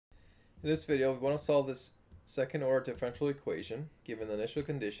In this video, we want to solve this second order differential equation given the initial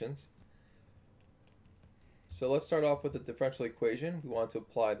conditions. So let's start off with the differential equation. We want to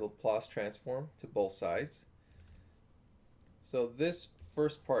apply the Laplace transform to both sides. So this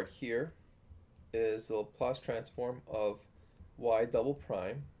first part here is the Laplace transform of y double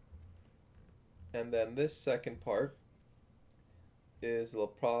prime. And then this second part is the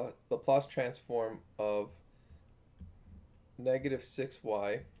Laplace transform of negative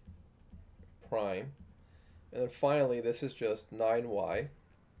 6y prime. And then finally, this is just 9y,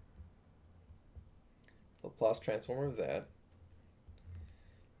 Laplace transform of that.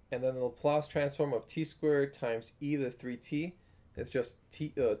 And then the Laplace transform of t squared times e to the 3t is just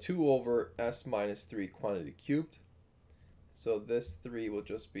 2 over s minus 3 quantity cubed. So this 3 will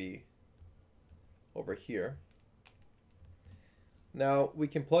just be over here. Now we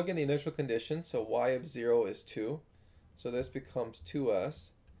can plug in the initial condition, so y of 0 is 2. So this becomes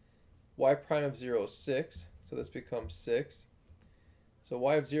 2s. Y prime of 0 is 6, so this becomes 6. So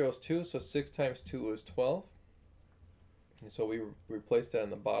y of 0 is 2, so 6 times 2 is 12. And so we replace that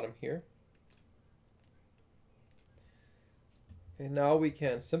in the bottom here. Okay, now we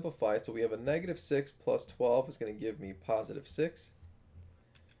can simplify. So we have a negative 6 plus 12 is going to give me positive 6.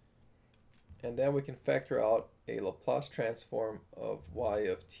 And then we can factor out a Laplace transform of y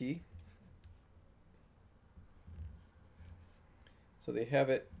of t. So they have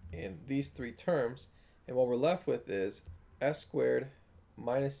it in these three terms, and what we're left with is s squared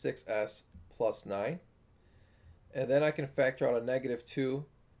minus 6s plus 9. And then I can factor out a negative 2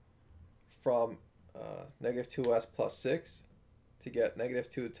 from negative 2s plus 6 to get negative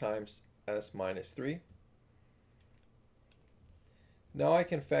 2 times s minus 3. Now I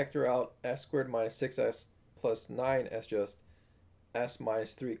can factor out s squared minus 6s plus 9 as just s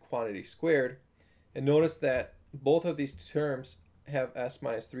minus 3 quantity squared. And notice that both of these terms have s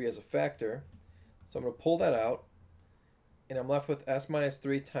minus 3 as a factor. So I'm going to pull that out, and I'm left with s minus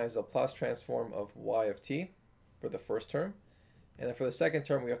 3 times the Laplace transform of y of t for the first term. And then for the second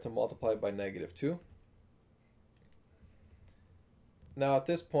term, we have to multiply by negative 2. Now at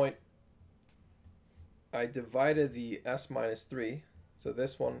this point, I divided the s minus 3. So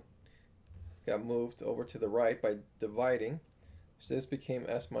this one got moved over to the right by dividing. So this became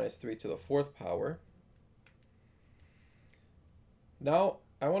s minus 3 to the 4th power. Now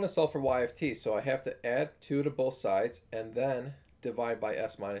I want to solve for y of t, so I have to add 2 to both sides and then divide by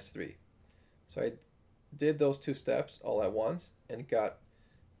s minus 3. So I did those two steps all at once and got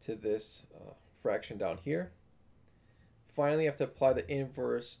to this fraction down here. Finally, I have to apply the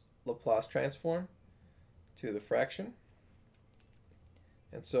inverse Laplace transform to the fraction.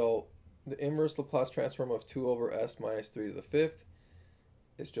 And so the inverse Laplace transform of 2 over s minus 3 to the 5th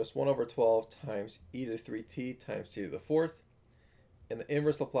is just 1 over 12 times e to the 3t times t to the 4th. And the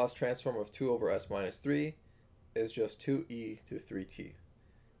inverse Laplace transform of 2 over s minus 3 is just 2e to 3t.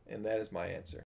 And that is my answer.